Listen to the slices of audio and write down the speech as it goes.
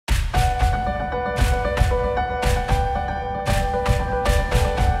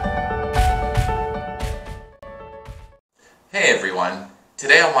Hey everyone,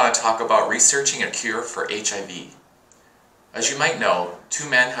 today I want to talk about researching a cure for HIV. As you might know, two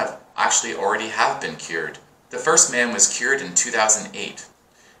men already have been cured. The first man was cured in 2008.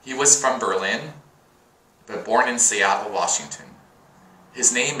 He was from Berlin, but born in Seattle, Washington.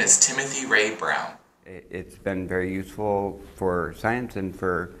 His name is Timothy Ray Brown. It's been very useful for science and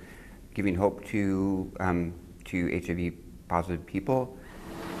for giving hope to HIV positive people.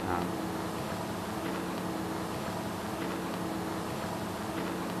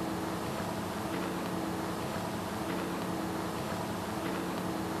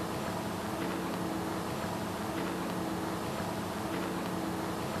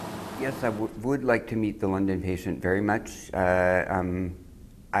 Yes, I would like to meet the London patient very much. I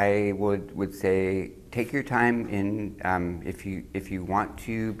would say take your time if you want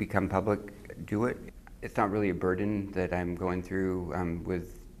to become public, do it. It's not really a burden that I'm going through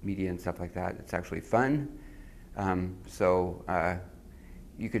with media and stuff like that. It's actually fun, so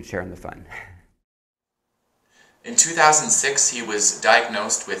you can share in the fun. In 2006, he was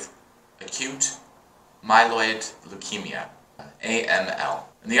diagnosed with acute myeloid leukemia, AML.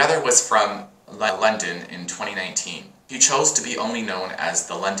 And the other was from London in 2019. He chose to be only known as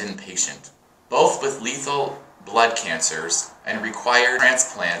the London patient, both with lethal blood cancers and required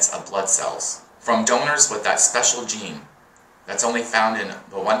transplants of blood cells from donors with that special gene that's only found in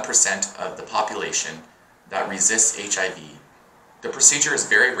the 1% of the population that resists HIV. The procedure is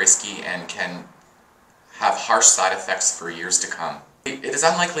very risky and can have harsh side effects for years to come. It is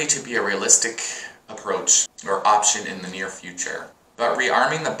unlikely to be a realistic approach or option in the near future. But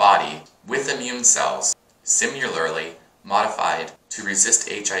rearming the body with immune cells, similarly modified to resist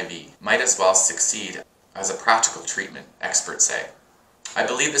HIV, might as well succeed as a practical treatment, experts say. I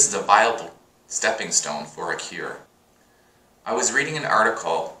believe this is a viable stepping stone for a cure. I was reading an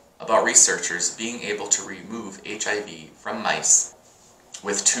article about researchers being able to remove HIV from mice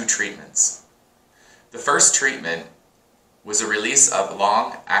with two treatments. The first treatment was a release of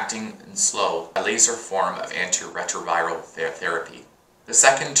long-acting and slow, a laser form of antiretroviral therapy. The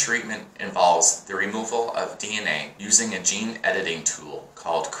second treatment involves the removal of DNA using a gene editing tool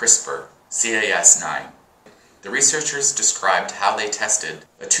called CRISPR, Cas9. The researchers described how they tested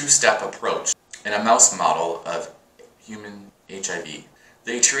a two-step approach in a mouse model of human HIV.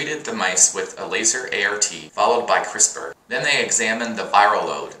 They treated the mice with a laser ART followed by CRISPR. Then they examined the viral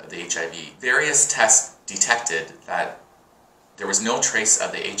load of the HIV. Various tests detected that there was no trace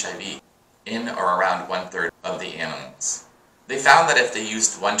of the HIV in or around 1/3 of the animals. They found that if they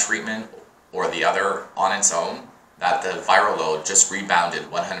used one treatment or the other on its own, that the viral load just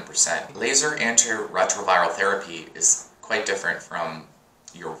rebounded 100%. Laser antiretroviral therapy is quite different from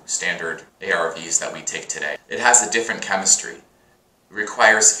your standard ARVs that we take today. It has a different chemistry. It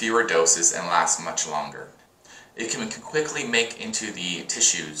requires fewer doses and lasts much longer. It can quickly make into the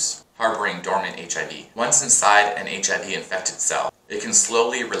tissues harboring dormant HIV. Once inside an HIV-infected cell, it can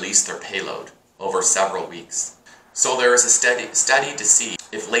slowly release their payload over several weeks. So there is a study to see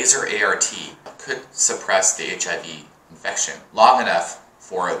if laser ART could suppress the HIV infection long enough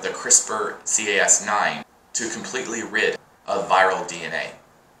for the CRISPR Cas9 to completely rid of viral DNA.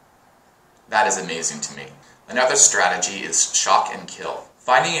 That is amazing to me. Another strategy is shock and kill.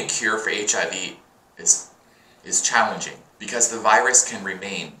 Finding a cure for HIV is challenging because the virus can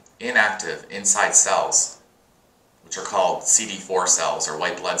remain inactive inside cells, which are called CD4 cells or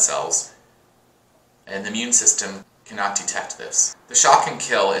white blood cells, and the immune system cannot detect this. The shock and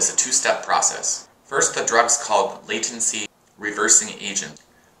kill is a two-step process. First, the drugs called latency reversing agents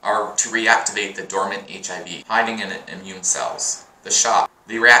are to reactivate the dormant HIV hiding in immune cells. The shock.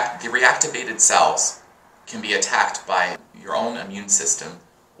 The reactivated cells can be attacked by your own immune system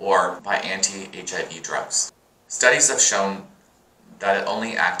or by anti-HIV drugs. Studies have shown that it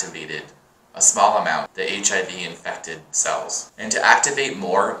only activated a small amount of the HIV-infected cells, and to activate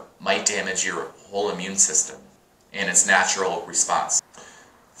more might damage your whole immune system and its natural response.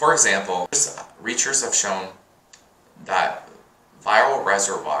 For example, researchers have shown that viral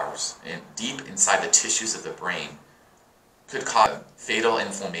reservoirs deep inside the tissues of the brain could cause fatal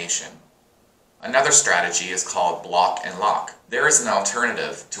inflammation. Another strategy is called block and lock. There is an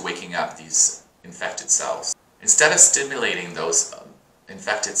alternative to waking up these infected cells. Instead of stimulating those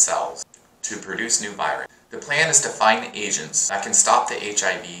infected cells to produce new virus, the plan is to find agents that can stop the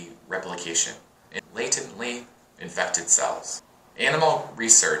HIV replication in latently infected cells. Animal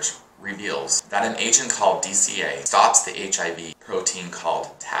research reveals that an agent called DCA stops the HIV protein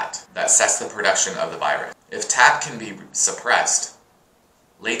called TAT that sets the production of the virus. If TAT can be suppressed,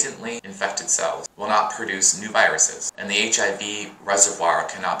 latently infected cells will not produce new viruses, and the HIV reservoir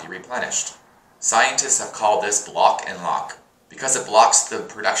cannot be replenished. Scientists have called this block and lock. because it blocks the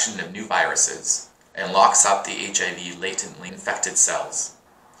production of new viruses and locks up the HIV latently infected cells.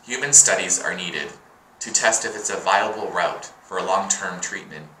 Human studies are needed to test if it's a viable route for a long-term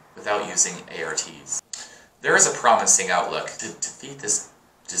treatment without using ARTs. There is a promising outlook to defeat this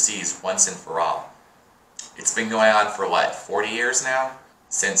disease once and for all. It's been going on for what, 40 years now?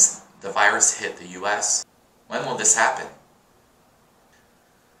 Since the virus hit the US? When will this happen?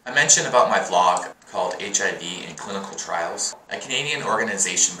 I mentioned about my vlog called HIV in Clinical Trials, a Canadian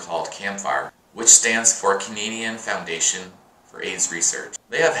organization called CAMFAR, which stands for Canadian Foundation for AIDS Research.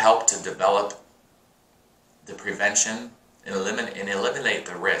 They have helped to develop the prevention and eliminate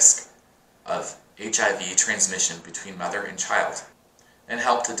the risk of HIV transmission between mother and child, and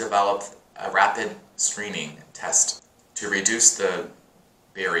help to develop a rapid screening test to reduce the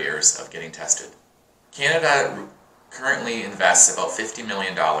barriers of getting tested. Canada currently invests about $50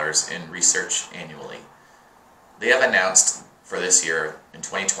 million in research annually. They have announced for this year, in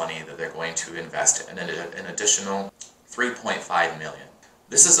 2020, that they're going to invest an additional $3.5 million.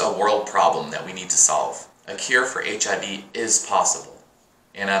 This is a world problem that we need to solve. A cure for HIV is possible,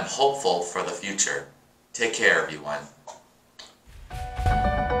 and I'm hopeful for the future. Take care, everyone.